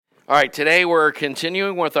All right, today we're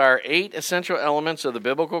continuing with our 8 essential elements of the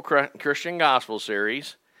Biblical Christian Gospel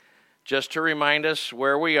series. Just to remind us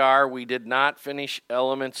where we are, we did not finish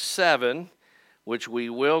element 7, which we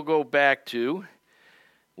will go back to.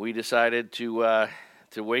 We decided to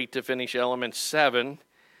wait to finish element 7,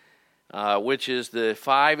 which is the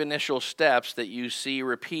 5 initial steps that you see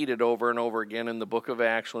repeated over and over again in the book of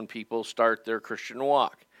Acts when people start their Christian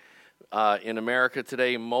walk. In America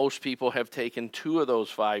today, most people have taken 2 of those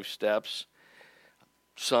 5 steps.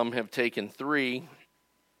 Some have taken 3.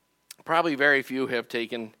 Probably very few have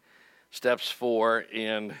taken steps 4.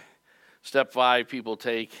 And step 5, people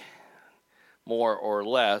take more or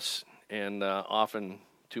less, and often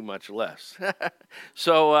too much less.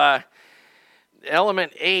 So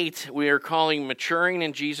element 8, we are calling maturing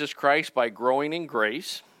in Jesus Christ by growing in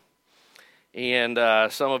grace. And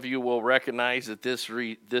some of you will recognize that this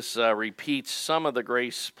repeats some of the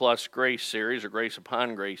Grace Plus Grace series, or Grace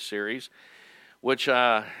Upon Grace series, which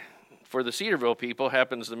for the Cedarville people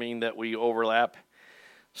happens to mean that we overlap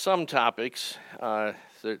some topics, so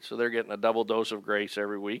they're getting a double dose of grace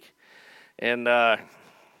every week. And or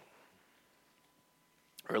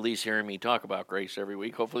at least hearing me talk about grace every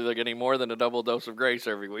week. Hopefully they're getting more than a double dose of grace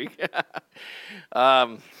every week.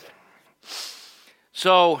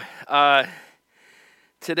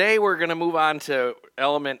 Today we're going to move on to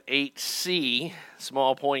element 8C,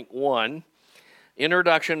 small point 1,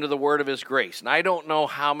 introduction to the word of his grace. And I don't know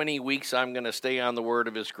how many weeks I'm going to stay on the word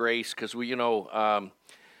of his grace because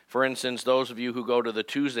for instance, those of you who go to the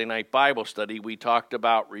Tuesday night Bible study, we talked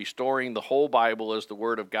about restoring the whole Bible as the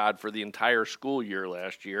word of God for the entire school year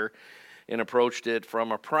last year and approached it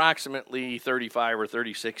from approximately 35 or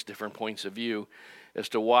 36 different points of view as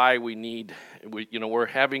to why we're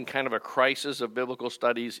having kind of a crisis of biblical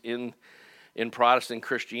studies in Protestant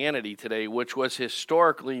Christianity today, which was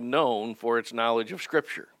historically known for its knowledge of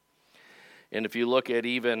Scripture. And if you look at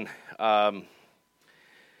even the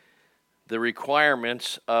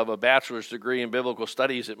requirements of a bachelor's degree in biblical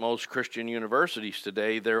studies at most Christian universities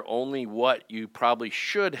today, they're only what you probably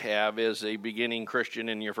should have as a beginning Christian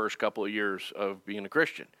in your first couple of years of being a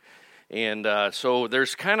Christian. And so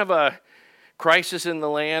there's kind of a crisis in the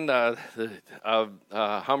land of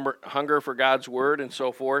hunger for God's word and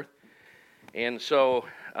so forth. And so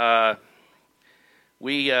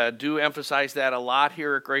we do emphasize that a lot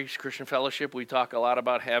here at Grace Christian Fellowship. We talk a lot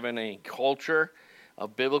about having a culture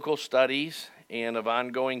of biblical studies and of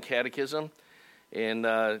ongoing catechism and,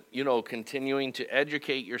 continuing to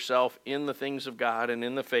educate yourself in the things of God and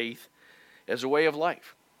in the faith as a way of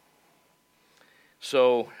life.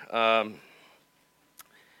 So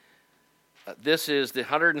this is the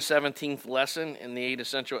 117th lesson in the 8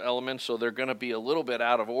 essential elements, so they're going to be a little bit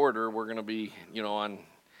out of order. We're going to be, on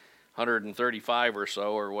 135 or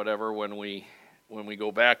so or whatever when we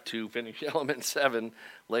go back to finish element 7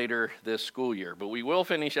 later this school year. But we will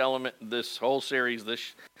finish this whole series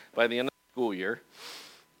by the end of the school year,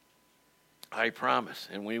 I promise.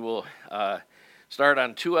 And we will start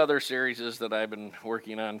on 2 other series that I've been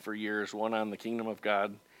working on for years, one on the kingdom of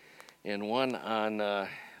God and one on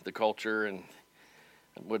the culture and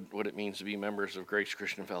what it means to be members of Grace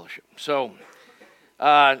Christian Fellowship. So,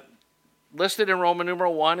 listed in Roman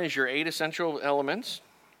numeral 1 is your 8 essential elements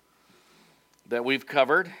that we've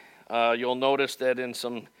covered. You'll notice that in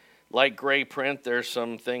some light gray print, there's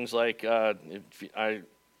some things like,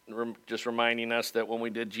 just reminding us that when we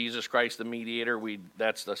did Jesus Christ the Mediator,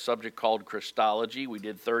 that's the subject called Christology. We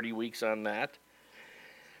did 30 weeks on that.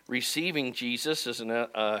 Receiving Jesus is an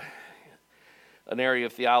area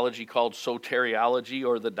of theology called soteriology,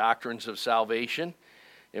 or the doctrines of salvation.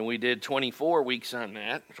 And we did 24 weeks on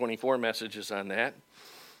that, 24 messages on that,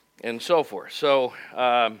 and so forth. So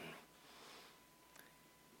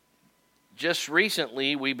just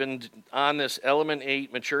recently, we've been on this element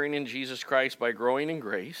 8, maturing in Jesus Christ by growing in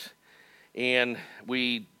grace. And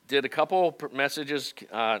we did a couple messages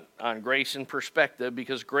on grace and perspective,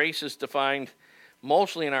 because grace is defined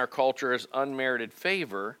mostly in our culture as unmerited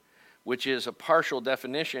favor, which is a partial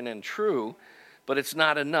definition and true, but it's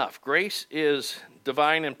not enough. Grace is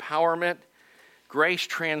divine empowerment. Grace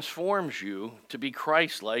transforms you to be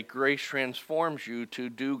Christ-like. Grace transforms you to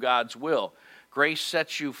do God's will. Grace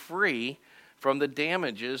sets you free from the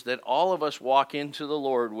damages that all of us walk into the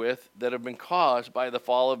Lord with that have been caused by the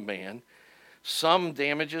fall of man. Some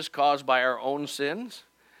damages caused by our own sins,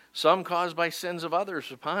 some caused by sins of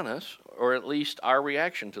others upon us, or at least our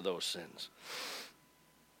reaction to those sins.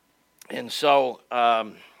 And so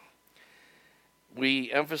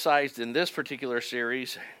we emphasized in this particular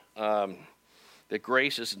series that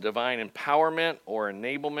grace is a divine empowerment or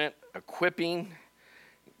enablement, equipping,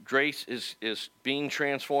 grace is being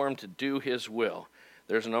transformed to do his will.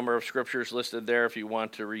 There's a number of scriptures listed there if you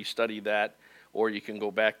want to restudy that, or you can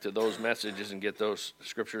go back to those messages and get those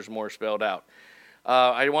scriptures more spelled out.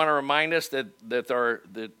 I want to remind us that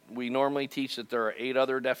we normally teach that there are 8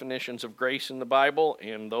 other definitions of grace in the Bible,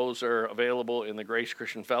 and those are available in the Grace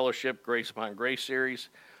Christian Fellowship Grace Upon Grace series,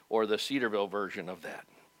 or the Cedarville version of that.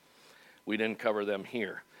 We didn't cover them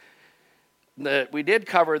here. We did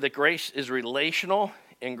cover that grace is relational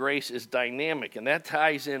and grace is dynamic, and that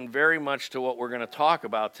ties in very much to what we're going to talk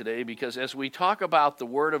about today, because as we talk about the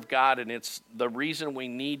Word of God, and it's the reason we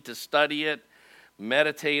need to study it,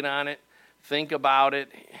 meditate on it, think about it,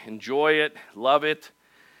 enjoy it, love it,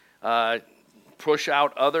 push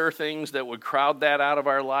out other things that would crowd that out of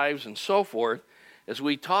our lives and so forth. As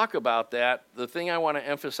we talk about that, the thing I want to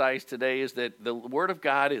emphasize today is that the Word of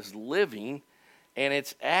God is living, and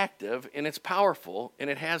it's active, and it's powerful, and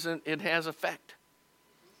it has effect.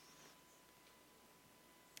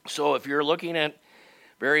 So if you're looking at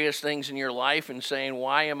various things in your life and saying,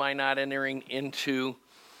 why am I not entering into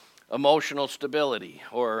emotional stability?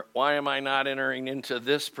 Or why am I not entering into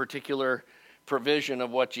this particular provision of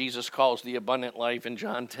what Jesus calls the abundant life in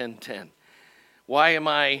John 10:10? Why am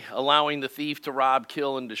I allowing the thief to rob,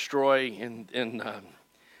 kill, and destroy,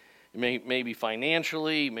 maybe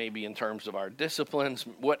financially, maybe in terms of our disciplines,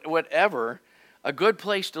 whatever? A good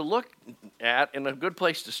place to look at and a good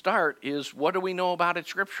place to start is, what do we know about it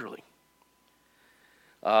scripturally?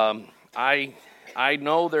 I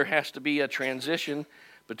know there has to be a transition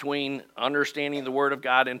between understanding the Word of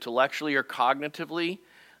God intellectually or cognitively.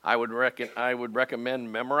 I would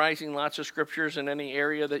recommend memorizing lots of scriptures in any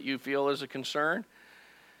area that you feel is a concern.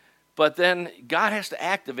 But then God has to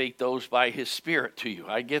activate those by His Spirit to you.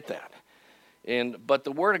 I get that. But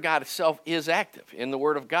the Word of God itself is active, and the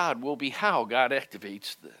Word of God will be how God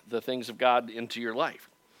activates the things of God into your life.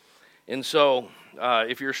 And so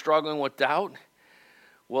if you're struggling with doubt,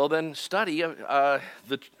 well, then study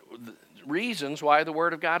the reasons why the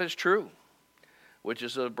Word of God is true, which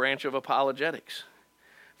is a branch of apologetics.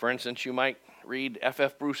 For instance, you might read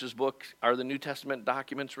F.F. Bruce's book, Are the New Testament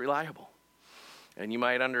Documents Reliable? And you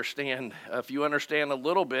might understand, if you understand a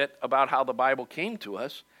little bit about how the Bible came to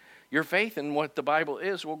us, your faith in what the Bible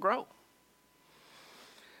is will grow.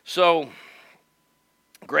 So,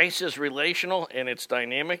 grace is relational and it's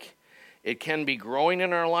dynamic. It can be growing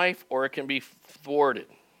in our life, or it can be thwarted.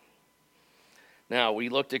 Now, we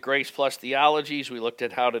looked at grace plus theologies. We looked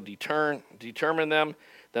at how to determine them.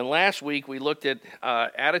 Then last week, we looked at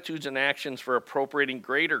attitudes and actions for appropriating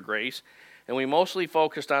greater grace. And we mostly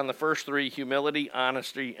focused on the first 3, humility,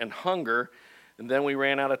 honesty, and hunger. And then we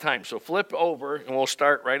ran out of time. So flip over, and we'll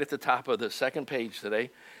start right at the top of the second page today.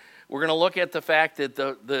 We're going to look at the fact that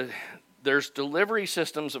there's delivery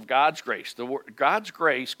systems of God's grace. God's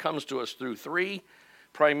grace comes to us through 3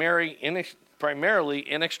 primarily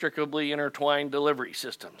inextricably intertwined delivery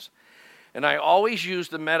systems. And I always use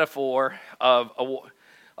the metaphor of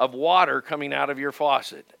water coming out of your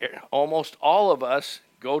faucet. Almost all of us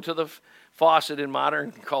go to the faucet in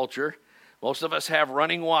modern culture. Most of us have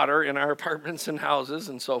running water in our apartments and houses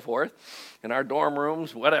and so forth, in our dorm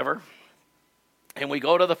rooms, whatever. And we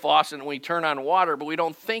go to the faucet and we turn on water, but we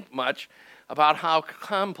don't think much about how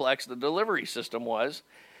complex the delivery system was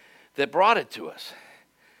that brought it to us.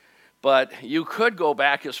 But you could go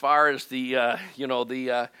back as far as the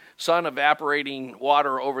sun evaporating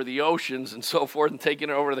water over the oceans and so forth and taking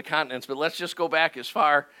it over to the continents. But let's just go back as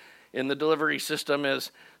far in the delivery system as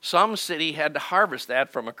some city had to harvest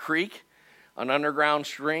that from a creek, an underground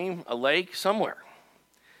stream, a lake, somewhere.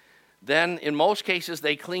 Then, in most cases,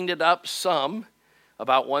 they cleaned it up some.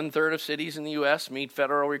 About 1/3 of cities in the U.S. meet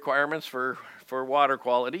federal requirements for water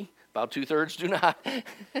quality. About 2/3 do not.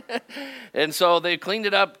 And so they cleaned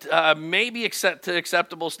it up, maybe to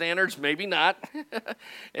acceptable standards, maybe not.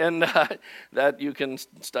 And that you can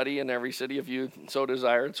study in every city if you so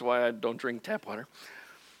desire. That's why I don't drink tap water.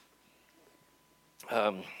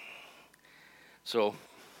 So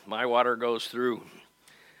my water goes through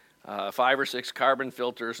 5 or 6 carbon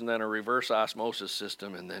filters and then a reverse osmosis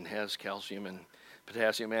system, and then has calcium and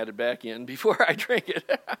potassium added back in before I drink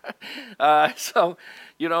it. So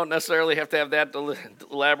you don't necessarily have to have that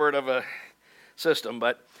elaborate of a system.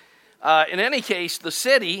 But in any case, the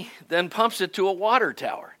city then pumps it to a water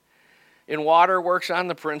tower. And water works on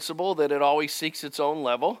the principle that it always seeks its own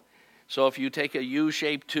level. So if you take a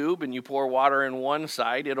U-shaped tube and you pour water in one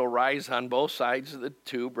side, it'll rise on both sides of the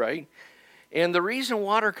tube, right? And the reason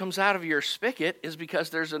water comes out of your spigot is because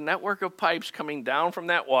there's a network of pipes coming down from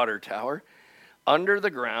that water tower, under the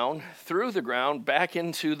ground, through the ground, back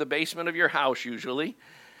into the basement of your house usually,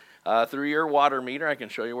 through your water meter. I can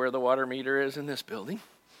show you where the water meter is in this building.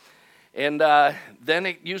 And then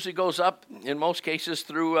it usually goes up, in most cases,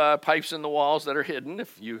 through pipes in the walls that are hidden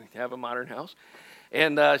if you have a modern house.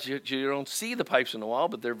 And you don't see the pipes in the wall,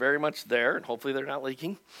 but they're very much there, and hopefully they're not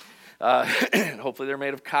leaking. Hopefully they're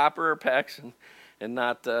made of copper or PEX and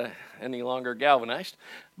not any longer galvanized.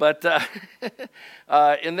 But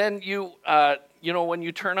and then when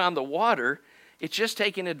you turn on the water, it's just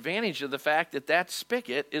taking advantage of the fact that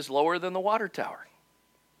spigot is lower than the water tower.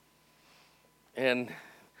 And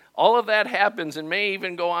all of that happens and may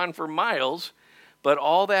even go on for miles, but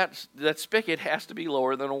all that spigot has to be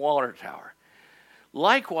lower than a water tower.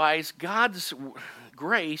 Likewise, God's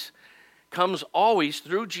grace comes always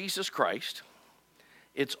through Jesus Christ.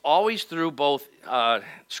 It's always through both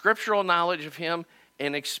scriptural knowledge of Him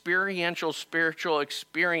and experiential spiritual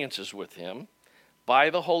experiences with Him by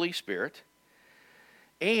the Holy Spirit.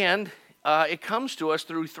 And it comes to us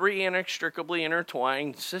through three inextricably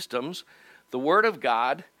intertwined systems: the Word of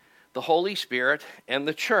God, the Holy Spirit, and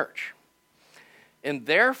the church. And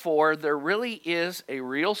therefore, there really is a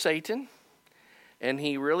real Satan, and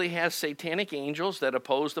he really has satanic angels that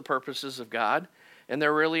oppose the purposes of God. And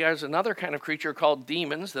there really is another kind of creature called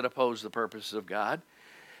demons that oppose the purposes of God.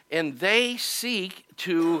 And they seek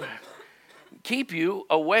to keep you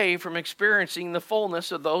away from experiencing the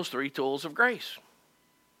fullness of those three tools of grace.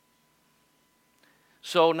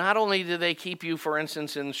 So not only do they keep you, for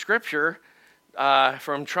instance, in Scripture,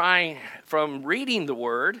 from reading the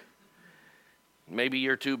Word. Maybe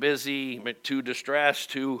you're too busy, too distressed,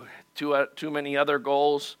 too many other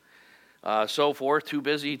goals, so forth, too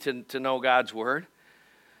busy to know God's Word.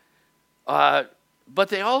 But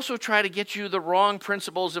they also try to get you the wrong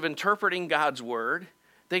principles of interpreting God's Word.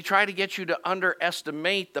 They try to get you to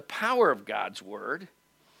underestimate the power of God's Word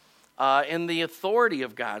and the authority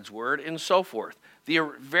of God's Word and so forth. The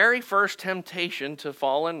very first temptation to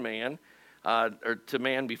fallen man, or to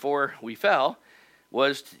man before we fell,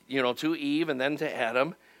 was to Eve and then to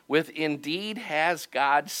Adam with "Indeed has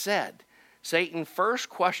God said." Satan first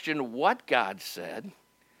questioned what God said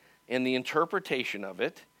and the interpretation of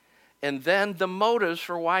it, and then the motives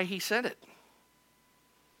for why he said it.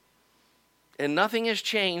 And nothing has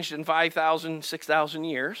changed in 5,000, 6,000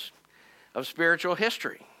 years of spiritual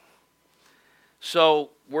history. So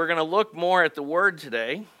we're going to look more at the Word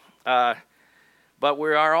today, but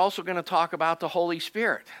we are also going to talk about the Holy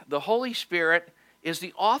Spirit. The Holy Spirit is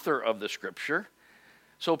the author of the Scripture.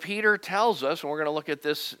 So Peter tells us, and we're going to look at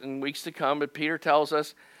this in weeks to come, but Peter tells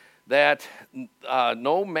us that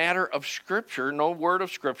no matter of Scripture, no word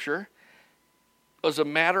of Scripture, is a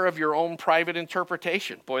matter of your own private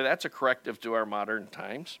interpretation. Boy, that's a corrective to our modern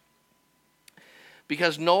times.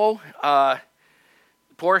 Because no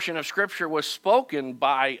portion of Scripture was spoken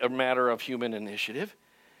by a matter of human initiative,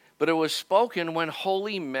 but it was spoken when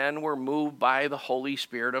holy men were moved by the Holy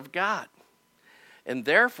Spirit of God. And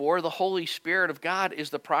therefore, the Holy Spirit of God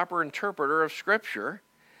is the proper interpreter of Scripture.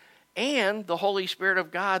 And the Holy Spirit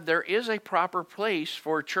of God, there is a proper place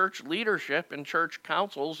for church leadership and church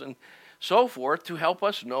councils and so forth to help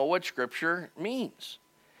us know what Scripture means.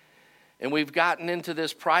 And we've gotten into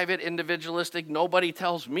this private, individualistic, nobody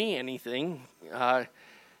tells me anything,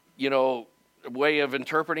 way of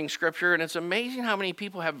interpreting Scripture. And it's amazing how many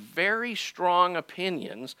people have very strong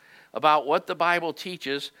opinions about what the Bible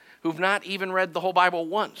teaches who've not even read the whole Bible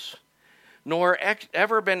once, nor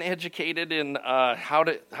ever been educated in how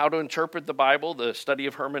to interpret the Bible, the study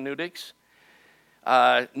of hermeneutics,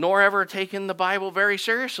 nor ever taken the Bible very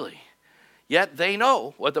seriously. Yet they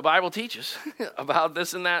know what the Bible teaches about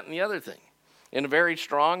this and that and the other thing in very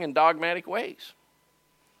strong and dogmatic ways.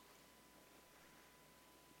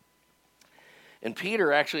 And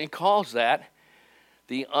Peter actually calls that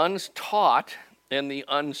the untaught and the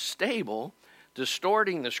unstable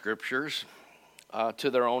distorting the Scriptures to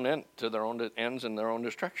their own ends and their own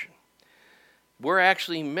destruction. We're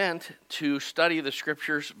actually meant to study the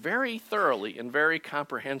Scriptures very thoroughly and very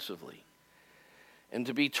comprehensively, and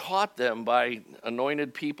to be taught them by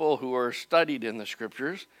anointed people who are studied in the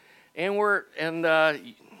Scriptures. And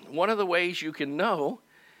one of the ways you can know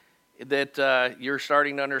that you're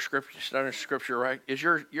starting to understand Scripture right is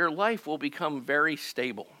your life will become very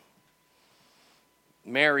stable.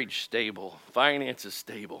 Marriage stable, finances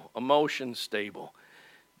stable, emotions stable,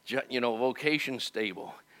 vocation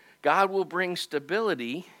stable. God will bring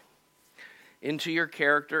stability into your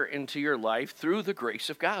character, into your life through the grace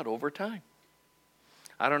of God over time.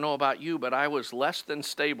 I don't know about you, but I was less than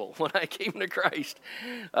stable when I came to Christ.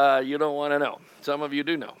 You don't want to know. Some of you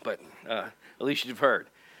do know, but at least you've heard.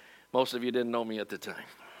 Most of you didn't know me at the time.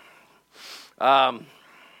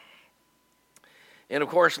 And of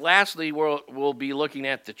course, lastly, we'll be looking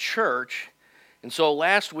at the church. And so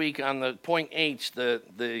last week on the point H,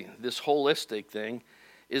 this holistic thing,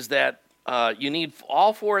 is that you need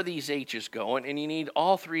all 4 of these H's going, and you need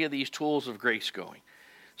all 3 of these tools of grace going.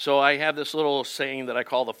 So I have this little saying that I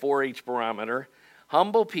call the 4H barometer.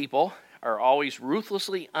 Humble people are always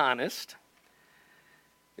ruthlessly honest.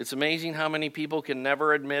 It's amazing how many people can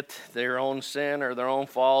never admit their own sin or their own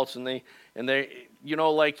faults, and they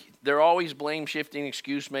they're always blame shifting,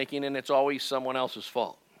 excuse making, and it's always someone else's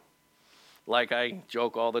fault. Like I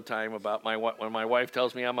joke all the time about when my wife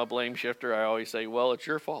tells me I'm a blame shifter, I always say, "Well, it's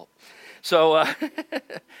your fault." So,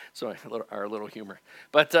 so our little humor,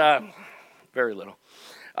 but very little.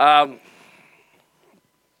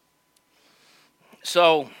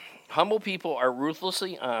 So, humble people are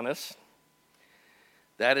ruthlessly honest.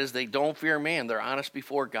 That is, they don't fear man. They're honest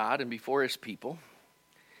before God and before his people.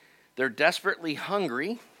 They're desperately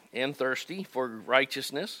hungry and thirsty for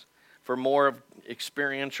righteousness, for more of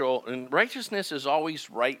experiential. And righteousness is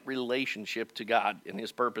always right relationship to God and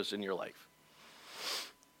his purpose in your life.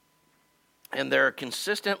 And they're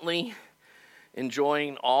consistently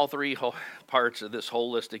enjoying all 3 parts of this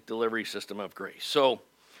holistic delivery system of grace. So,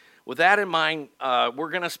 with that in mind,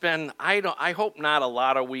 we're going to spend, I hope not a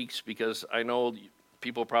lot of weeks, because I know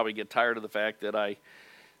people probably get tired of the fact that I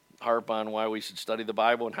harp on why we should study the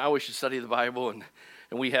Bible and how we should study the Bible, and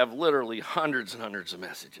we have literally hundreds and hundreds of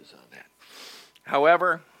messages on that.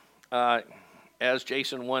 However, as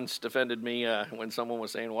Jason once defended me when someone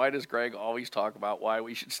was saying, "Why does Greg always talk about why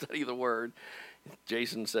we should study the Word?"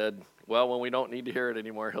 Jason said, "Well, when we don't need to hear it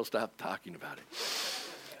anymore, he'll stop talking about it."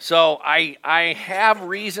 So I have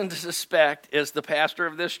reason to suspect, as the pastor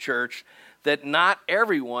of this church, that not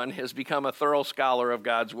everyone has become a thorough scholar of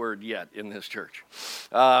God's Word yet in this church.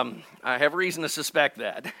 I have reason to suspect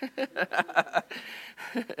that.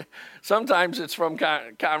 Sometimes it's from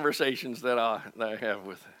conversations that I have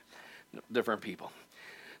with different people.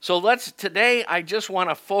 So today I just want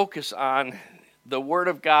to focus on the Word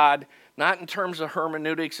of God, not in terms of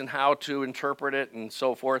hermeneutics and how to interpret it and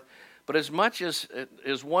so forth, but as much as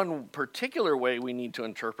one particular way we need to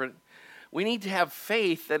interpret it, we need to have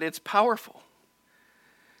faith that it's powerful,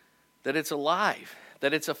 that it's alive,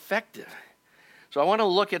 that it's effective. So I want to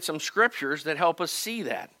look at some scriptures that help us see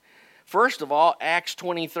that. First of all, Acts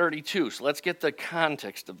 20:32. So let's get the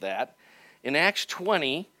context of that. In Acts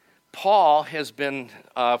 20, Paul has been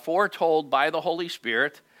foretold by the Holy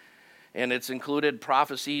Spirit, and it's included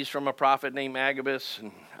prophecies from a prophet named Agabus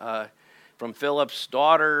and from Philip's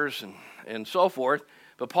daughters and so forth.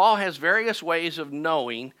 But Paul has various ways of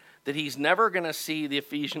knowing that he's never going to see the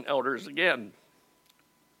Ephesian elders again.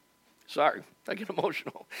 Sorry, I get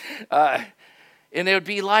emotional. And it would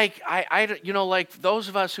be like, like those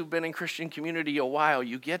of us who've been in Christian community a while,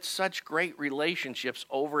 you get such great relationships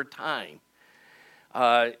over time.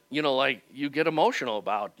 Like you get emotional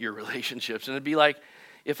about your relationships. And it'd be like,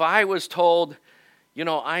 if I was told,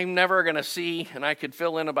 I'm never going to see, and I could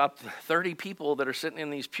fill in about 30 people that are sitting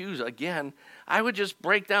in these pews again, I would just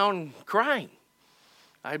break down crying.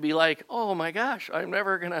 I'd be like, oh my gosh, I'm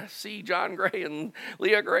never going to see John Gray and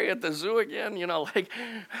Leah Gray at the zoo again. I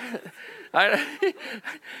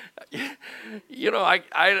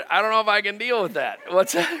don't know if I can deal with that.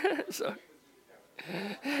 What's that?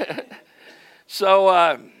 So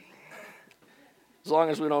as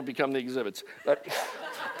long as we don't become the exhibits. But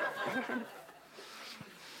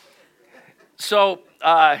so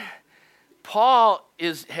Paul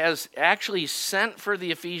has actually sent for the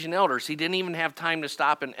Ephesian elders. He didn't even have time to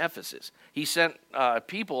stop in Ephesus. He sent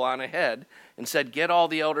people on ahead and said, get all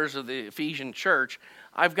the elders of the Ephesian church.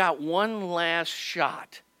 I've got one last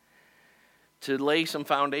shot to lay some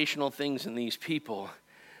foundational things in these people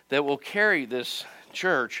that will carry this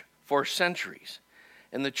church for centuries.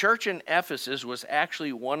 And the church in Ephesus was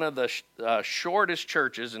actually one of the shortest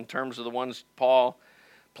churches in terms of the ones Paul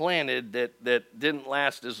planted that didn't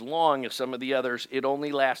last as long as some of the others. It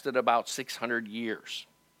only lasted about 600 years.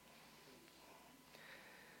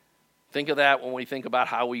 Think of that when we think about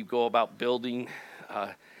how we go about building,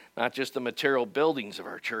 not just the material buildings of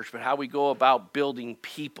our church, but how we go about building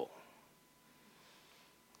people.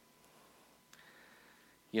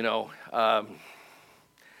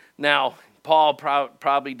 Now, Paul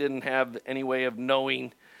probably didn't have any way of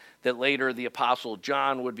knowing that later the Apostle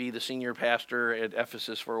John would be the senior pastor at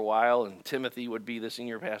Ephesus for a while, and Timothy would be the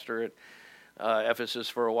senior pastor at Ephesus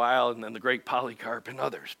for a while, and then the great Polycarp and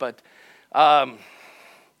others. But God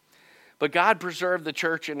preserved the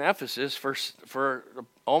church in Ephesus for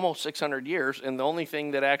almost 600 years, and the only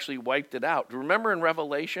thing that actually wiped it out. Remember in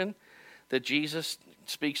Revelation that Jesus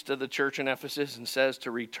speaks to the church in Ephesus and says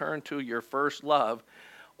to return to your first love,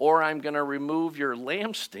 or I'm going to remove your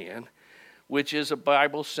lampstand, which is a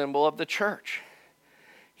Bible symbol of the church.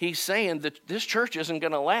 He's saying that this church isn't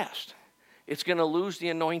going to last. It's going to lose the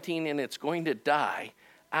anointing and it's going to die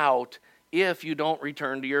out if you don't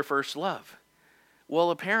return to your first love.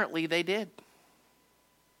 Well, apparently they did,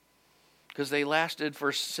 because they lasted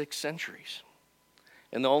for 6 centuries.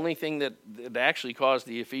 And the only thing that actually caused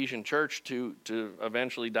the Ephesian church to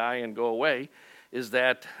eventually die and go away is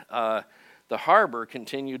that the harbor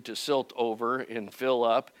continued to silt over and fill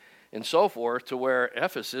up and so forth, to where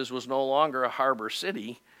Ephesus was no longer a harbor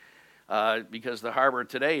city, because the harbor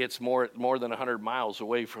today, it's more than 100 miles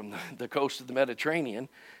away from the coast of the Mediterranean,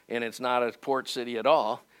 and it's not a port city at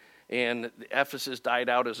all. And Ephesus died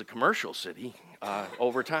out as a commercial city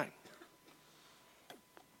over time,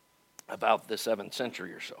 about the 7th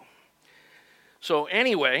century or so. So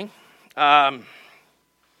anyway,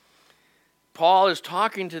 Paul is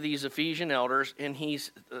talking to these Ephesian elders, and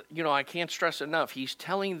he's, I can't stress enough, he's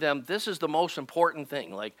telling them this is the most important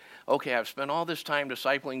thing. Like, okay, I've spent all this time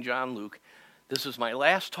discipling John Luke. This is my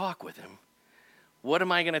last talk with him. What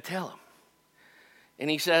am I going to tell him? And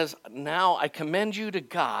he says, now I commend you to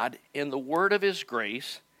God in the word of his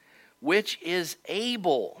grace, which is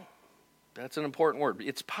able. That's an important word.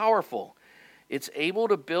 It's powerful. It's able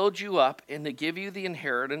to build you up and to give you the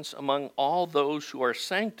inheritance among all those who are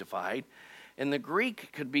sanctified. And the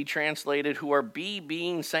Greek could be translated who are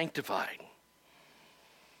being sanctified.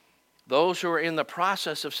 Those who are in the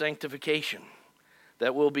process of sanctification.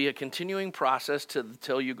 That will be a continuing process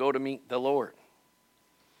till you go to meet the Lord.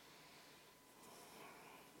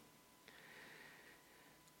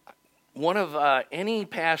 Any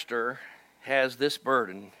pastor has this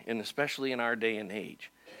burden, and especially in our day and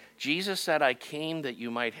age. Jesus said, I came that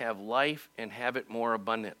you might have life and have it more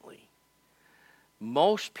abundantly.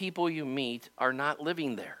 Most people you meet are not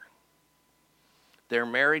living there. Their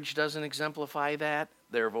marriage doesn't exemplify that.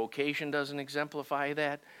 Their vocation doesn't exemplify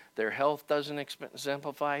that. Their health doesn't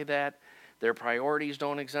exemplify that. Their priorities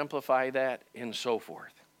don't exemplify that, and so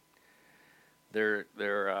forth. Their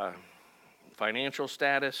financial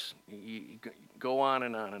status, you go on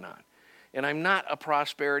and on and on. And I'm not a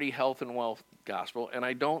prosperity, health, and wealth gospel, and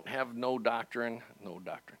I don't have no doctrine. I don't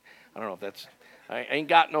know if that's... I ain't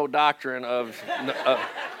got no doctrine of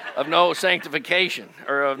no sanctification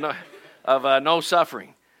or of no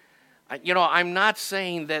suffering. I'm not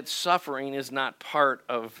saying that suffering is not part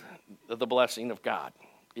of the blessing of God.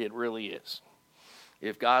 It really is.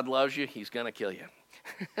 If God loves you, he's going to kill you.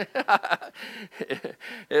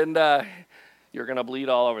 And you're going to bleed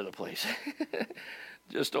all over the place.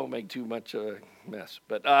 Just don't make too much of a mess.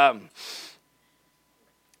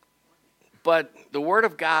 But the Word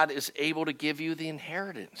of God is able to give you the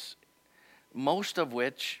inheritance, most of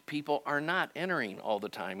which people are not entering all the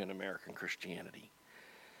time in American Christianity.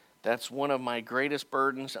 That's one of my greatest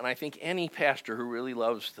burdens, and I think any pastor who really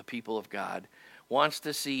loves the people of God wants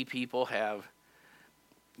to see people have,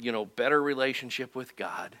 better relationship with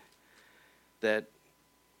God that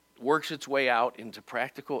works its way out into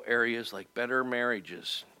practical areas like better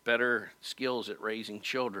marriages, better skills at raising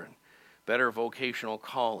children, better vocational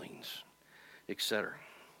callings, etc.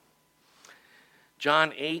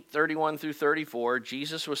 John 8:31 through 34,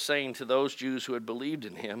 Jesus was saying to those Jews who had believed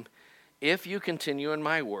in him, if you continue in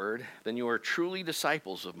my word, then you are truly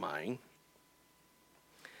disciples of mine,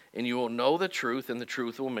 and you will know the truth, and the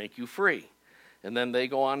truth will make you free. And then they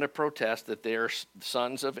go on to protest that they're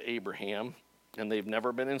sons of Abraham, and they've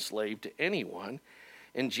never been enslaved to anyone.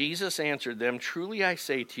 And Jesus answered them, truly I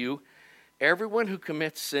say to you, everyone who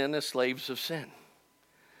commits sin is slaves of sin.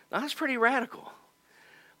 Now, that's pretty radical.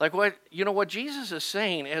 Like what Jesus is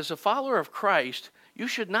saying, as a follower of Christ, you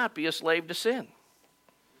should not be a slave to sin.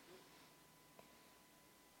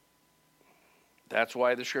 That's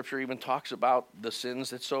why the scripture even talks about the sins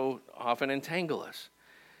that so often entangle us.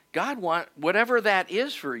 God wants, whatever that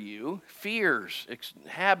is for you, fears,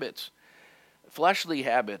 habits, fleshly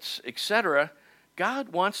habits, etc., God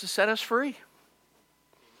wants to set us free.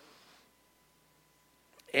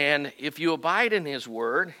 And if you abide in his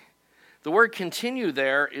word, the word continue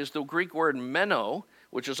there is the Greek word meno,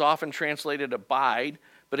 which is often translated abide,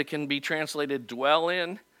 but it can be translated dwell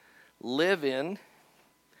in, live in.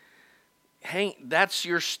 That's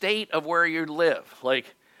your state of where you live.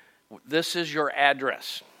 Like, this is your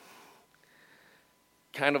address.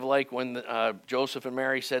 Kind of like when Joseph and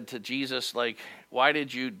Mary said to Jesus, like, why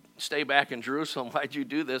did you stay back in Jerusalem? Why'd you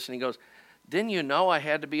do this? And he goes, didn't you know I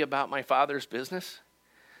had to be about my Father's business?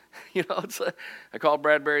 It's like, I called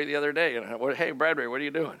Bradbury the other day, and hey, Bradbury, what are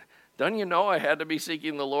you doing? don't you know I had to be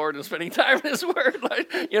seeking the Lord and spending time in His Word?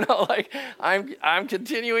 I'm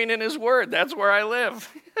continuing in His Word. That's where I live.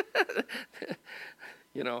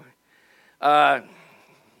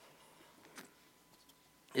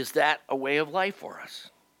 Is that a way of life for us?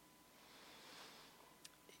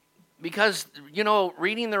 Because,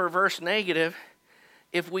 reading the reverse negative,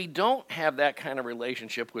 if we don't have that kind of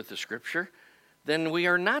relationship with the Scripture, then we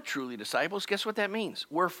are not truly disciples. Guess what that means?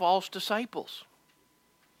 We're false disciples.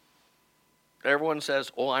 Everyone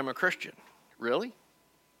says, oh, I'm a Christian. Really?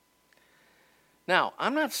 Now,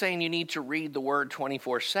 I'm not saying you need to read the Word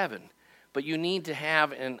 24/7, but you need to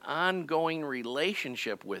have an ongoing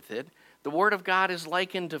relationship with it. The Word of God is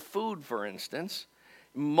likened to food, for instance.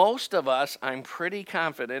 Most of us, I'm pretty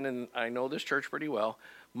confident, and I know this church pretty well,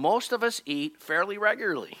 most of us eat fairly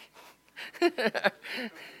regularly.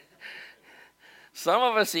 Some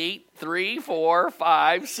of us eat 3, 4,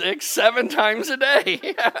 5, 6, 7 times a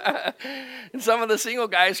day. And some of the single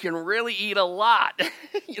guys can really eat a lot,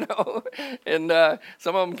 And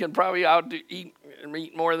some of them can probably eat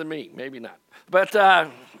more than me. Maybe not. But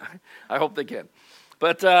I hope they can.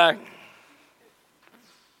 But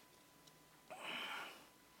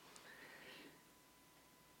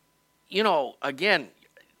again,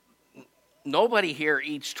 nobody here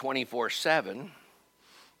eats 24/7.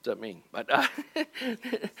 What does that mean?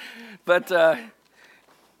 But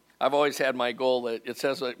I've always had my goal that it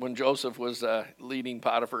says that when Joseph was leading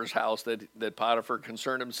Potiphar's house, that Potiphar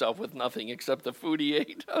concerned himself with nothing except the food he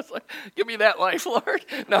ate. I was like, give me that life, Lord.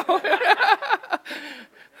 No.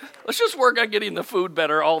 Let's just work on getting the food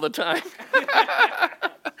better all the time.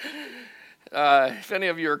 If any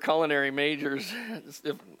of you are culinary majors,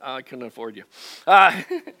 I couldn't afford you.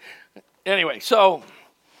 Anyway, so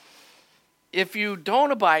if you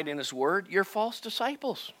don't abide in His Word, you're false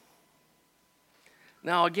disciples.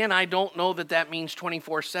 Now, again, I don't know that means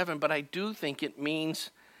 24/7, but I do think it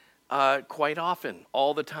means quite often,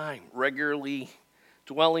 all the time, regularly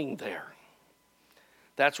dwelling there.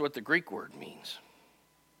 That's what the Greek word means.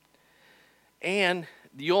 And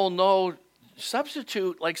you'll know,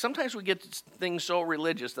 substitute, like sometimes we get things so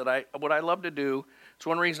religious that what I love to do, it's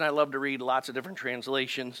one reason I love to read lots of different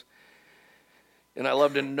translations. And I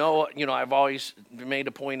love to know, I've always made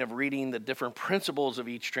a point of reading the different principles of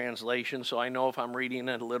each translation, so I know if I'm reading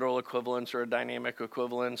a literal equivalence or a dynamic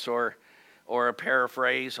equivalence or a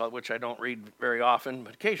paraphrase, which I don't read very often,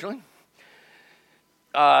 but occasionally.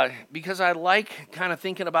 Because I like kind of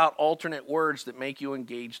thinking about alternate words that make you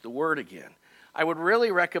engage the Word again. I would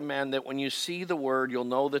really recommend that when you see the Word, you'll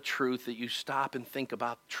know the truth, that you stop and think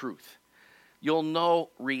about truth. You'll know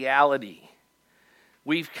reality.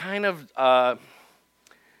 We've kind of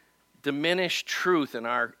diminished truth in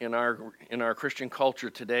our Christian culture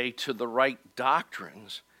today to the right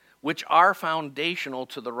doctrines, which are foundational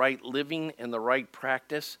to the right living and the right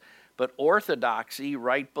practice. But orthodoxy,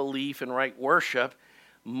 right belief, and right worship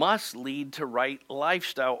must lead to right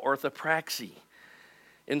lifestyle, orthopraxy.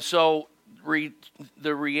 And so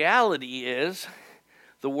the reality is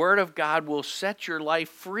the Word of God will set your life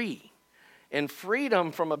free. And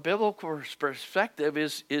freedom from a biblical perspective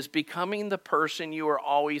is becoming the person you are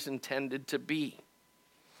always intended to be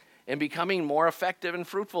and becoming more effective and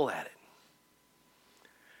fruitful at it.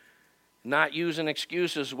 Not using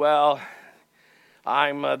excuses, well,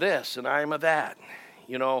 I'm this and I'm a that.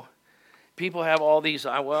 People have all these,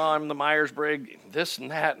 I'm the Myers-Briggs, this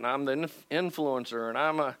and that, and I'm the influencer, and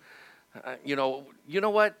I'm you know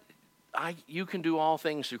what? You can do all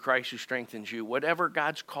things through Christ who strengthens you. Whatever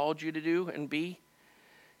God's called you to do and be,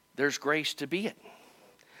 there's grace to be it.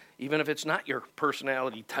 Even if it's not your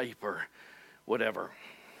personality type or whatever.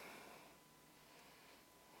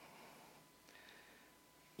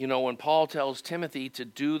 When Paul tells Timothy to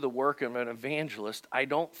do the work of an evangelist, I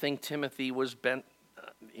don't think Timothy he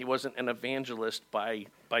wasn't an evangelist by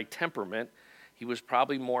temperament. He was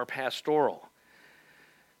probably more pastoral.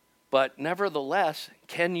 But nevertheless,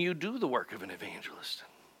 can you do the work of an evangelist?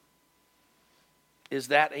 Is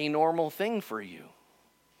that a normal thing for you?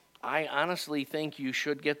 I honestly think you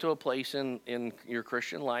should get to a place in your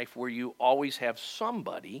Christian life where you always have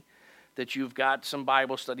somebody that you've got some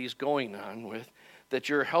Bible studies going on with, that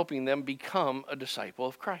you're helping them become a disciple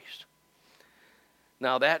of Christ.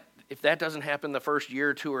 Now, if that doesn't happen the first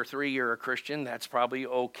year, 2 or 3 you're a Christian, that's probably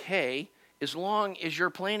okay, as long as you're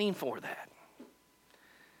planning for that.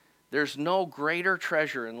 There's no greater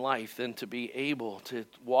treasure in life than to be able to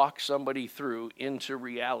walk somebody through into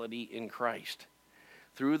reality in Christ.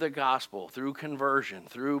 Through the gospel, through conversion,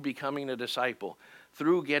 through becoming a disciple,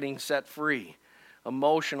 through getting set free,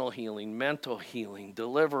 emotional healing, mental healing,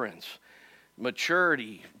 deliverance,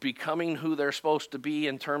 maturity, becoming who they're supposed to be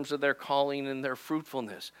in terms of their calling and their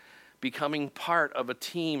fruitfulness, becoming part of a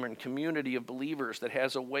team and community of believers that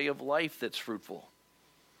has a way of life that's fruitful,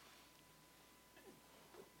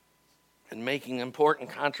 and making important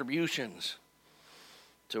contributions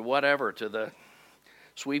to whatever, to the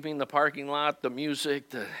sweeping the parking lot, the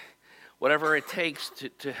music, the whatever it takes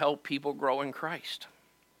to help people grow in Christ.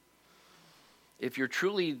 If you're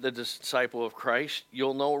truly the disciple of Christ,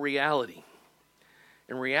 you'll know reality.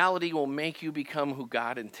 And reality will make you become who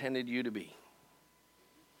God intended you to be.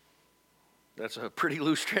 That's a pretty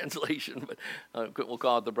loose translation, but we'll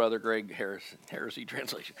call it the Brother Greg heresy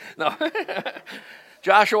translation. No.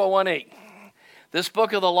 Joshua 1:8. This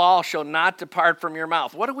book of the law shall not depart from your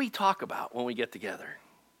mouth. What do we talk about when we get together?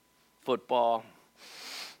 Football.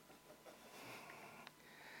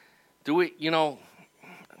 Do we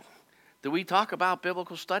talk about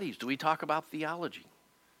biblical studies? Do we talk about theology?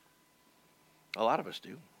 A lot of us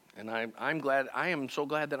do. And I'm glad. I am so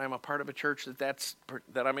glad that I'm a part of a church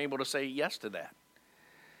that I'm able to say yes to that.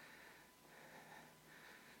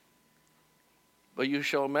 But you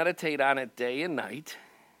shall meditate on it day and night.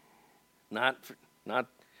 Not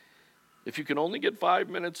if you can only get 5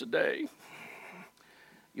 minutes a day.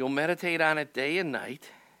 You'll meditate on it day and night,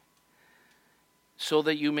 so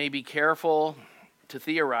that you may be careful to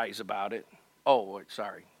theorize about it. Oh,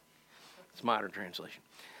 sorry. It's modern translation.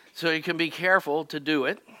 So you can be careful to do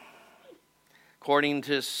it, according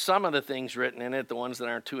to some of the things written in it, the ones that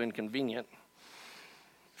aren't too inconvenient.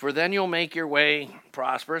 For then you'll make your way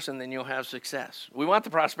prosperous, and then you'll have success. We want the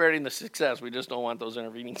prosperity and the success. We just don't want those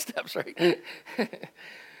intervening steps, right?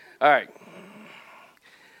 All right.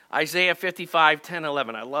 Isaiah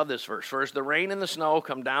 55:10-11. I love this verse. For as the rain and the snow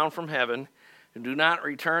come down from heaven, and do not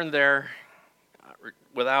return there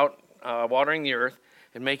without watering the earth,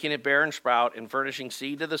 and making it bear and sprout, and furnishing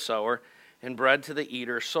seed to the sower, and bread to the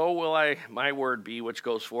eater, so will my word be which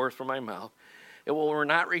goes forth from my mouth. It will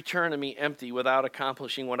not return to me empty, without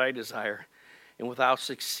accomplishing what I desire, and without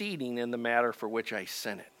succeeding in the matter for which I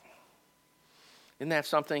sent it. Isn't that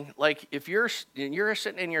something? Like if you're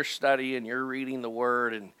sitting in your study and you're reading the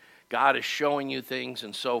Word and God is showing you things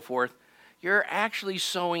and so forth, you're actually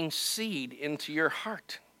sowing seed into your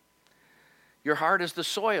heart. Your heart is the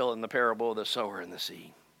soil in the parable of the sower and the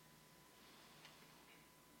seed.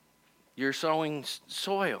 You're sowing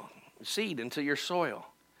seed into your soil.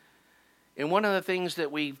 And one of the things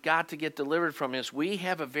that we've got to get delivered from is we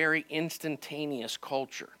have a very instantaneous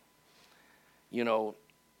culture. You know,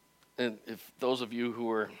 and if those of you who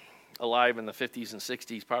were alive in the 50s and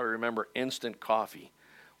 60s probably remember instant coffee.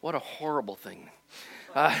 What a horrible thing.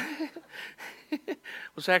 It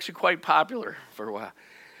was actually quite popular for a while.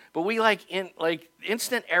 But we like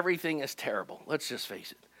instant everything is terrible. Let's just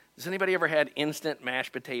face it. Has anybody ever had instant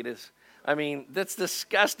mashed potatoes? I mean, that's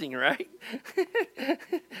disgusting, right?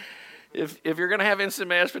 If you're going to have instant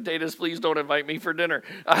mashed potatoes, please don't invite me for dinner.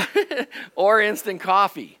 Or instant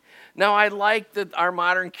coffee. Now, I like that our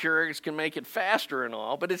modern Keurigs can make it faster and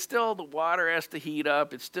all, but it's still, the water has to heat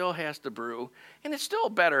up, it still has to brew, and it's still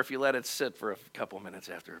better if you let it sit for a couple minutes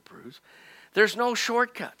after it brews. There's no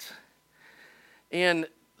shortcuts. And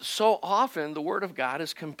so often, the Word of God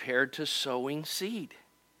is compared to sowing seed.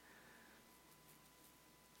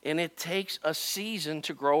 And it takes a season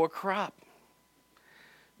to grow a crop.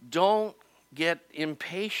 Don't get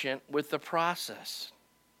impatient with the process.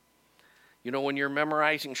 You know, when you're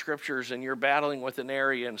memorizing scriptures and you're battling with an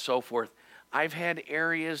area and so forth, I've had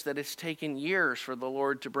areas that it's taken years for the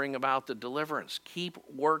Lord to bring about the deliverance. Keep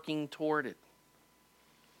working toward it.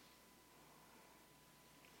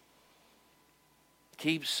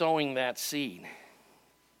 Keep sowing that seed.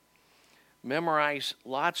 Memorize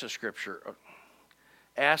lots of scripture.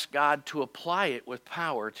 Ask God to apply it with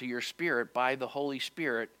power to your spirit by the Holy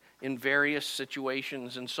Spirit in various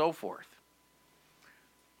situations and so forth.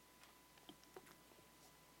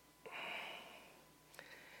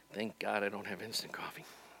 Thank God I don't have instant coffee.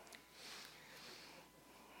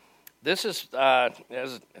 This is,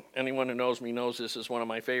 as anyone who knows me knows, this is one of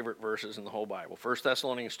my favorite verses in the whole Bible. 1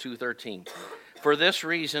 Thessalonians 2:13. For this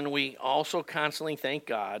reason, we also constantly thank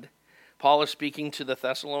God. Paul is speaking to the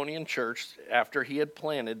Thessalonian church after he had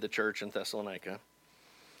planted the church in Thessalonica.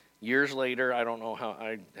 Years later, I don't know how,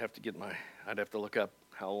 I'd have to look up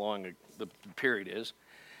how long the period is.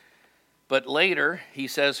 But later, he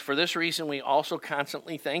says, for this reason, we also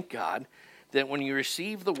constantly thank God that when you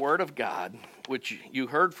received the word of God, which you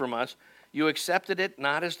heard from us, you accepted it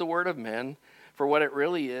not as the word of men, for what it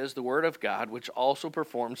really is, the word of God, which also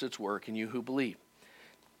performs its work in you who believe.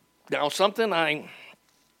 Now, something I'm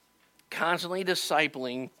constantly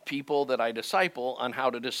discipling people that I disciple on how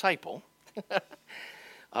to disciple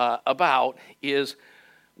about is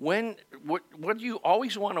what you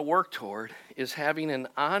always want to work toward is having an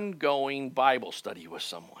ongoing Bible study with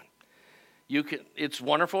someone. It's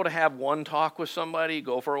wonderful to have one talk with somebody,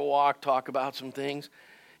 go for a walk, talk about some things.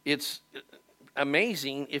 It's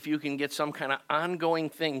amazing if you can get some kind of ongoing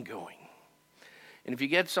thing going. And if you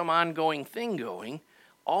get some ongoing thing going,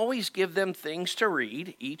 always give them things to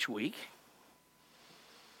read each week.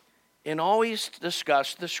 And always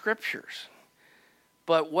discuss the scriptures.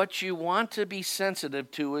 But what you want to be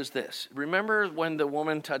sensitive to is this. Remember when the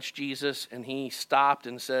woman touched Jesus and he stopped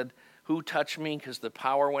and said, "Who touched me? Because the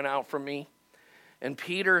power went out from me." And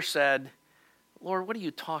Peter said, "Lord, what are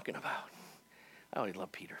you talking about?" I always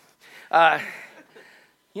love Peter.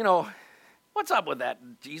 What's up with that,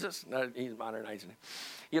 Jesus? He's modernizing it.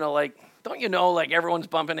 Don't you know, everyone's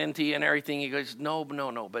bumping into you and everything? He goes, no,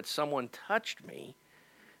 but someone touched me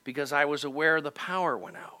because I was aware the power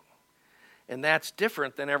went out. And that's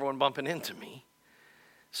different than everyone bumping into me.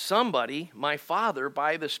 Somebody, my Father,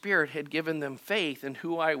 by the Spirit, had given them faith in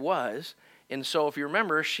who I was. And so if you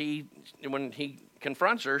remember, when he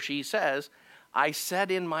confronts her, she says, "I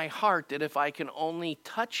said in my heart that if I can only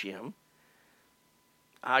touch him,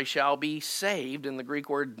 I shall be saved." And the Greek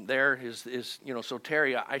word there is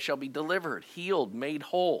soteria. I shall be delivered, healed, made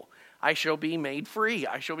whole. I shall be made free.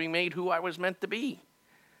 I shall be made who I was meant to be.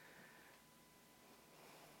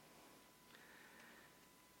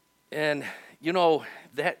 And,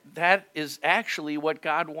 that is actually what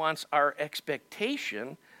God wants our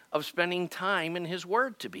expectation of spending time in his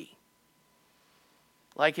word to be.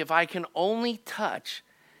 If I can only touch,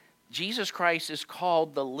 Jesus Christ is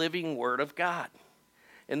called the living word of God.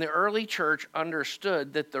 And the early church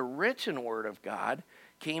understood that the written word of God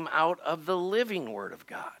came out of the living word of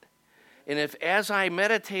God. And if as I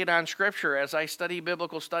meditate on Scripture, as I study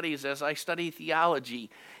biblical studies, as I study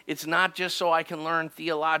theology, it's not just so I can learn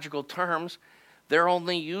theological terms. They're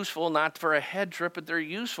only useful not for a head trip, but they're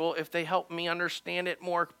useful if they help me understand it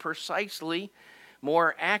more precisely,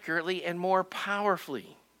 more accurately, and more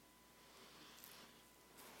powerfully.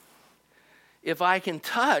 If I can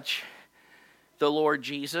touch the Lord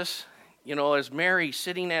Jesus, as Mary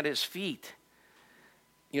sitting at his feet,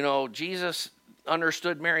 Jesus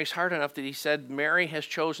understood Mary's heart enough that he said, Mary has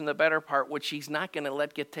chosen the better part, which she's not going to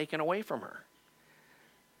let get taken away from her.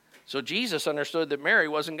 So Jesus understood that Mary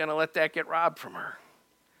wasn't going to let that get robbed from her.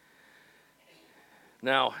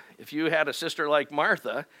 Now, if you had a sister like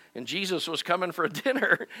Martha and Jesus was coming for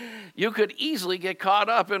dinner, you could easily get caught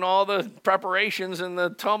up in all the preparations and the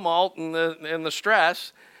tumult and the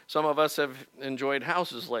stress. Some of us have enjoyed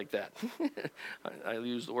houses like that. I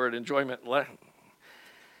use the word enjoyment.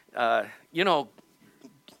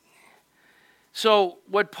 So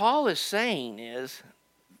what Paul is saying is,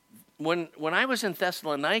 when I was in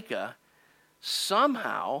Thessalonica,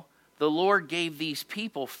 somehow the Lord gave these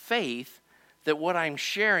people faith that what I'm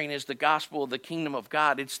sharing is the gospel of the kingdom of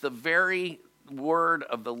God. It's the very word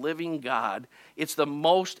of the living God. It's the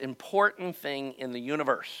most important thing in the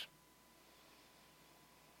universe.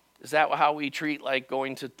 Is that how we treat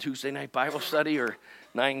going to Tuesday night Bible study or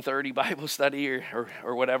 9:30 Bible study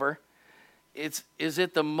or whatever? Is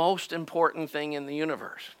it the most important thing in the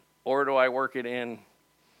universe? Or do I work it in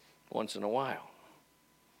once in a while?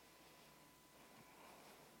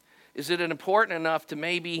 Is it important enough to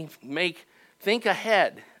maybe think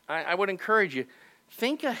ahead? I would encourage you,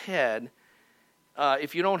 think ahead.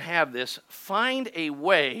 If you don't have this, find a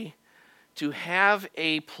way to have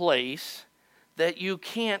a place that you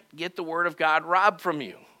can't get the Word of God robbed from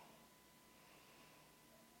you.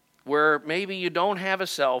 Where maybe you don't have a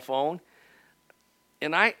cell phone.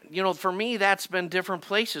 And for me, that's been different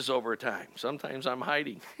places over time. Sometimes I'm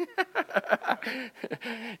hiding.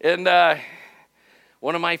 And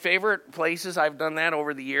one of my favorite places, I've done that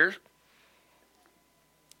over the years,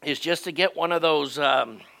 is just to get one of those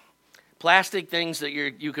plastic things that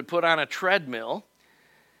you could put on a treadmill.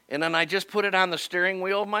 And then I just put it on the steering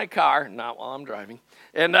wheel of my car, not while I'm driving.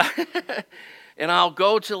 And and I'll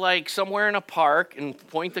go to somewhere in a park and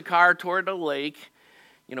point the car toward the lake,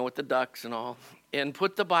 with the ducks and all, and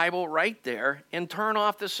put the Bible right there and turn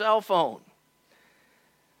off the cell phone.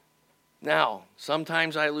 Now,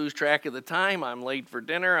 sometimes I lose track of the time. I'm late for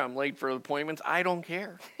dinner. I'm late for appointments. I don't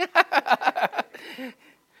care.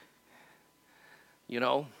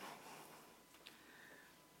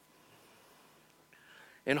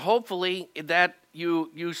 And hopefully that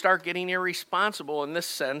you start getting irresponsible in this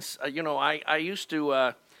sense. I used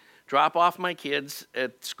to drop off my kids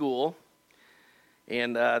at school,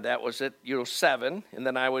 and that was at 7, and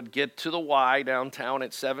then I would get to the Y downtown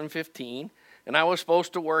at 7:15, and I was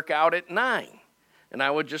supposed to work out at 9. and I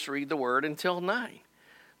would just read the Word until 9.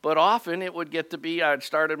 But often it would get to be, I'd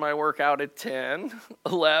started my workout at 10,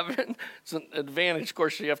 11. It's an advantage, of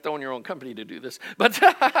course, you have to own your own company to do this. But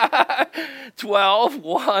 12,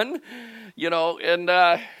 1, and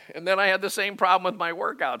then I had the same problem with my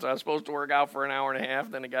workouts. I was supposed to work out for an hour and a half,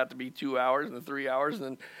 then it got to be 2 hours and then 3 hours.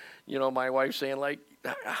 And then, my wife saying, like,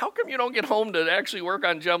 how come you don't get home to actually work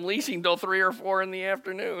on Jum Leasing until 3 or 4 in the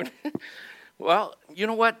afternoon? Well, you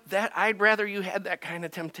know what? I'd rather you had that kind of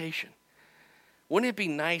temptation. Wouldn't it be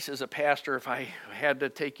nice as a pastor if I had to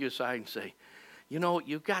take you aside and say,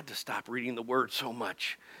 you've got to stop reading the Word so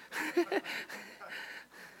much.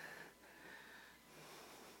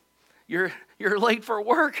 You're late for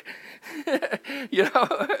work.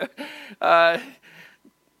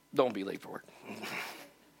 Don't be late for work.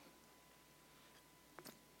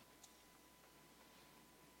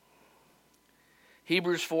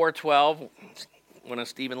 Hebrews 4:12, one of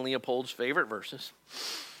Stephen Leopold's favorite verses.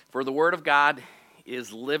 For the Word of God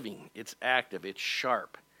is living, it's active, it's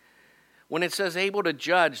sharp. When it says able to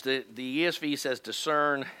judge, the ESV says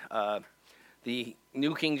discern, the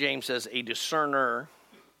New King James says a discerner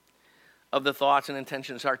of the thoughts and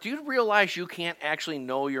intentions of the heart. Do you realize you can't actually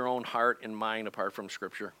know your own heart and mind apart from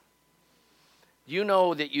Scripture? Do you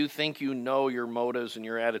know that you think you know your motives and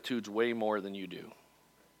your attitudes way more than you do?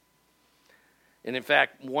 And in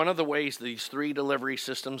fact, one of the ways these 3 delivery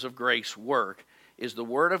systems of grace work is the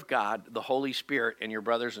Word of God, the Holy Spirit, and your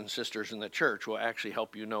brothers and sisters in the church will actually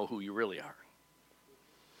help you know who you really are.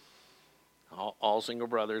 All single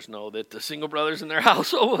brothers know that the single brothers in their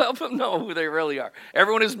household will help them know who they really are.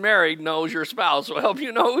 Everyone who's married knows your spouse will help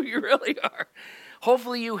you know who you really are.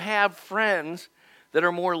 Hopefully you have friends that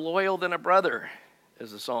are more loyal than a brother,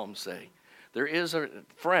 as the Psalms say. There is a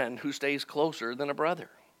friend who stays closer than a brother.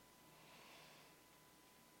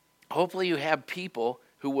 Hopefully you have people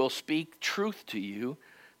who will speak truth to you,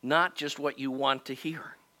 not just what you want to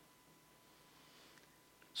hear.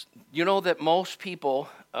 You know that most people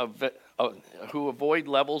who avoid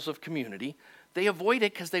levels of community, they avoid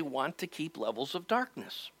it because they want to keep levels of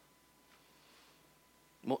darkness.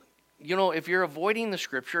 If you're avoiding the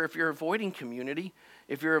Scripture, if you're avoiding community,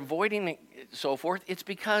 if you're avoiding so forth, it's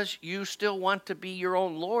because you still want to be your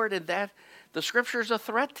own Lord, and that the Scripture is a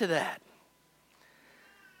threat to that.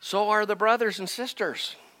 So are the brothers and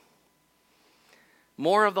sisters.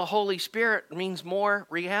 More of the Holy Spirit means more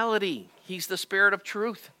reality. He's the Spirit of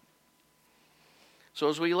truth. So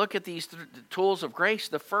as we look at these tools of grace,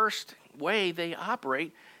 the first way they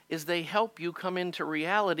operate is they help you come into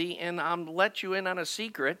reality, and I'll let you in on a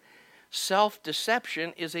secret.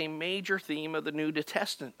 Self-deception is a major theme of the New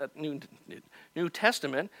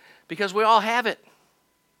Testament because we all have it.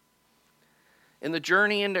 And the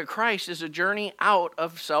journey into Christ is a journey out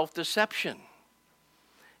of self-deception.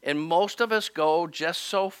 And most of us go just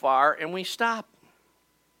so far and we stop.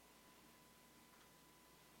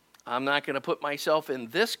 I'm not going to put myself in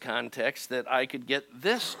this context that I could get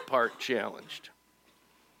this part challenged.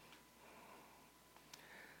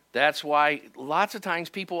 That's why lots of times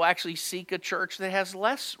people actually seek a church that has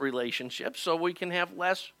less relationships so we can have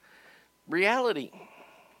less reality.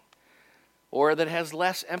 Or that has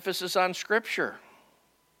less emphasis on Scripture.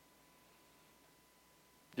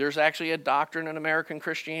 There's actually a doctrine in American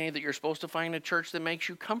Christianity that you're supposed to find a church that makes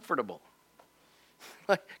you comfortable.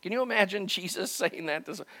 Can you imagine Jesus saying that?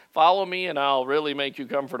 Follow me and I'll really make you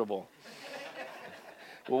comfortable.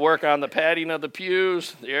 We'll work on the padding of the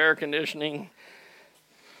pews, the air conditioning,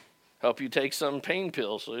 help you take some pain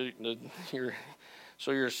pills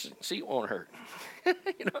so your seat won't hurt.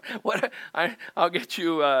 I'll get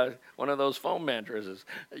you one of those foam mattresses.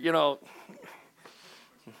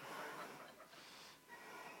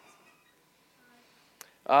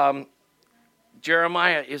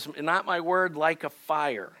 Jeremiah, is not my word like a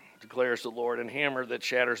fire, declares the Lord, and hammer that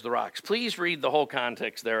shatters the rocks. Please read the whole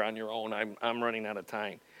context there on your own. I'm running out of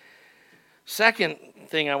time. Second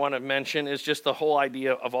thing I want to mention is just the whole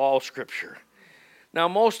idea of all Scripture. Now,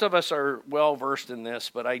 most of us are well versed in this,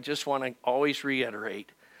 but I just want to always reiterate,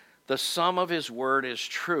 the sum of His Word is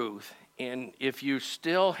truth, and if you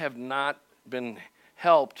still have not been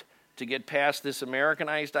helped to get past this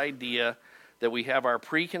Americanized idea that we have our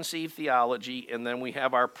preconceived theology and then we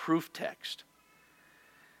have our proof text.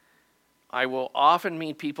 I will often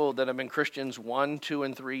meet people that have been Christians 1, 2,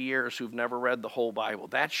 and 3 years who've never read the whole Bible.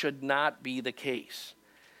 That should not be the case.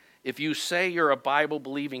 If you say you're a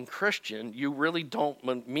Bible-believing Christian, you really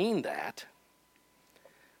don't mean that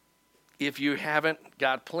if you haven't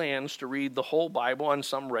got plans to read the whole Bible on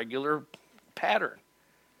some regular pattern.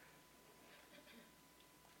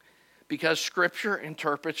 Because Scripture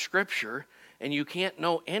interprets Scripture, And you can't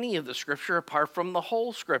know any of the Scripture apart from the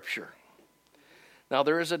whole Scripture. Now,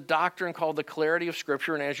 there is a doctrine called the clarity of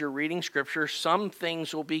Scripture, and as you're reading Scripture, some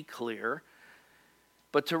things will be clear.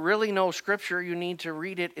 But to really know Scripture, you need to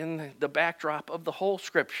read it in the backdrop of the whole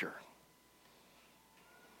Scripture.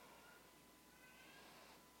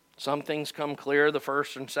 Some things come clear the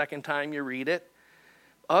first and second time you read it.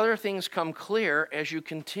 Other things come clear as you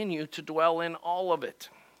continue to dwell in all of it.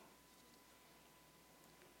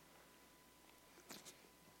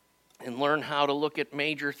 And learn how to look at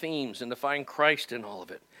major themes and to find Christ in all of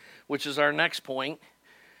it, which is our next point,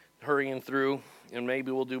 hurrying through, and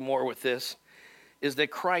maybe we'll do more with this, is that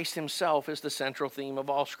Christ himself is the central theme of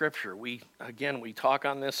all Scripture. We talk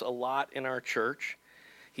on this a lot in our church.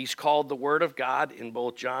 He's called the Word of God in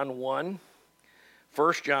both John 1,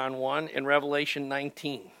 1 John 1, and Revelation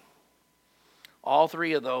 19. All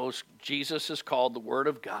three of those, Jesus is called the Word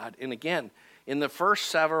of God. And again, in the first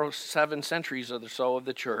 7 centuries or so of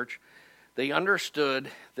the church, they understood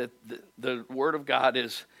that the Word of God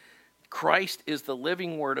is, Christ is the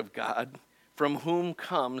living Word of God, from whom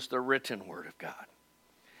comes the written Word of God.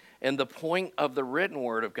 And the point of the written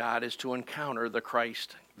Word of God is to encounter the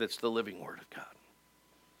Christ that's the living Word of God.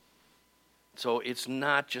 So it's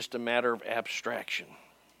not just a matter of abstraction.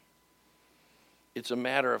 It's a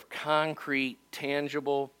matter of concrete,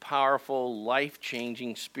 tangible, powerful,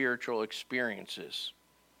 life-changing spiritual experiences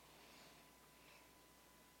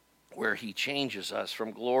where he changes us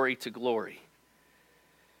from glory to glory.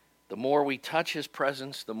 The more we touch his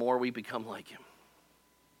presence, the more we become like him.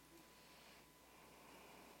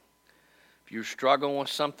 If you're struggling with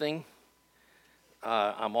something,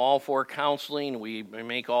 I'm all for counseling. We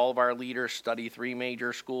make all of our leaders study 3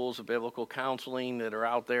 major schools of biblical counseling that are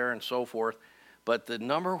out there and so forth. But the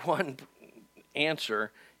number one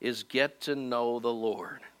answer is get to know the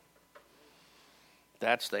Lord.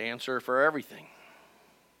 That's the answer for everything.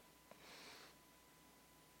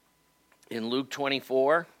 In Luke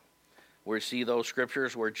 24, we see those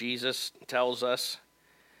scriptures where Jesus tells us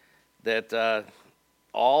that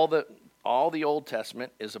all the Old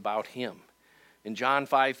Testament is about him. In John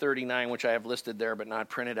 5:39, which I have listed there but not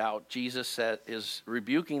printed out, Jesus is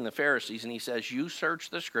rebuking the Pharisees, and he says, you search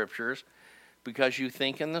the scriptures because you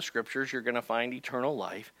think in the scriptures you're going to find eternal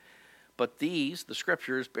life, but these, the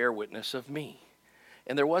scriptures, bear witness of me.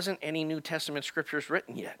 And there wasn't any New Testament scriptures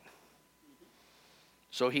written yet.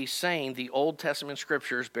 So he's saying the Old Testament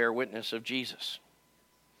scriptures bear witness of Jesus.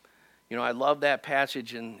 You know, I love that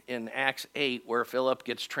passage in Acts 8 where Philip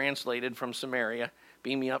gets translated from Samaria.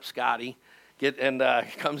 Beam me up, Scotty.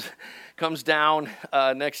 Comes down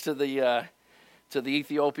next to the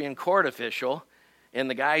Ethiopian court official, and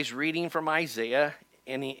the guy's reading from Isaiah,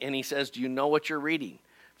 and he says, do you know what you're reading?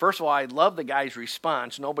 First of all, I love the guy's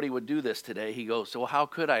response. Nobody would do this today. He goes, so how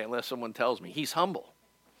could I unless someone tells me? He's humble.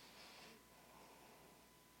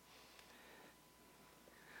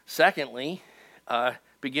 Secondly,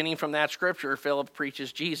 beginning from that scripture, Philip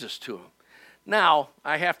preaches Jesus to him. Now,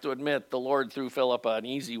 I have to admit, the Lord threw Philip an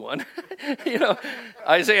easy one. You know,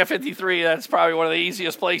 Isaiah 53, that's probably one of the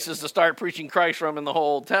easiest places to start preaching Christ from in the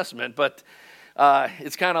whole Old Testament. But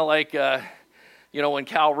it's kind of like, when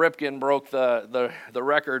Cal Ripken broke the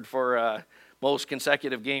record for most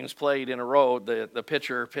consecutive games played in a row, the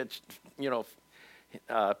pitcher pitched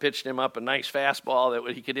him up a nice fastball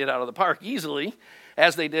that he could hit out of the park easily,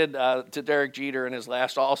 as they did to Derek Jeter in his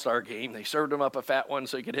last All-Star game. They served him up a fat one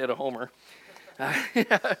so he could hit a homer.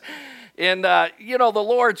 And the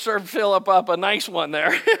Lord served Philip up a nice one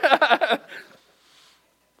there.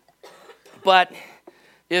 But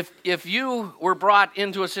if you were brought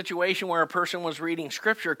into a situation where a person was reading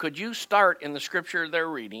Scripture, could you start in the Scripture they're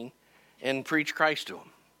reading and preach Christ to them?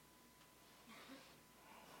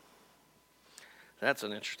 That's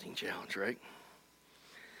an interesting challenge, right?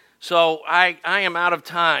 So I am out of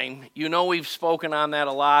time. You know we've spoken on that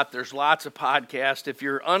a lot. There's lots of podcasts. If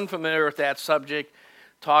you're unfamiliar with that subject,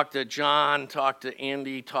 talk to John, talk to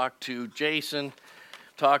Andy, talk to Jason,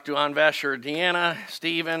 talk to Anvesh or Deanna,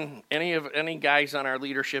 Stephen, any guys on our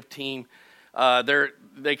leadership team.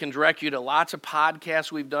 They can direct you to lots of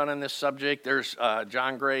podcasts we've done on this subject. There's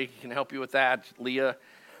John Gray can help you with that, Leah,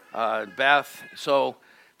 Beth. So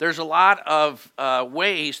there's a lot of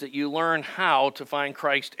ways that you learn how to find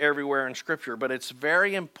Christ everywhere in Scripture, but it's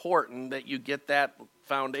very important that you get that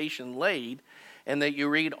foundation laid and that you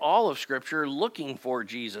read all of Scripture looking for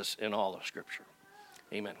Jesus in all of Scripture.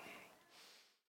 Amen.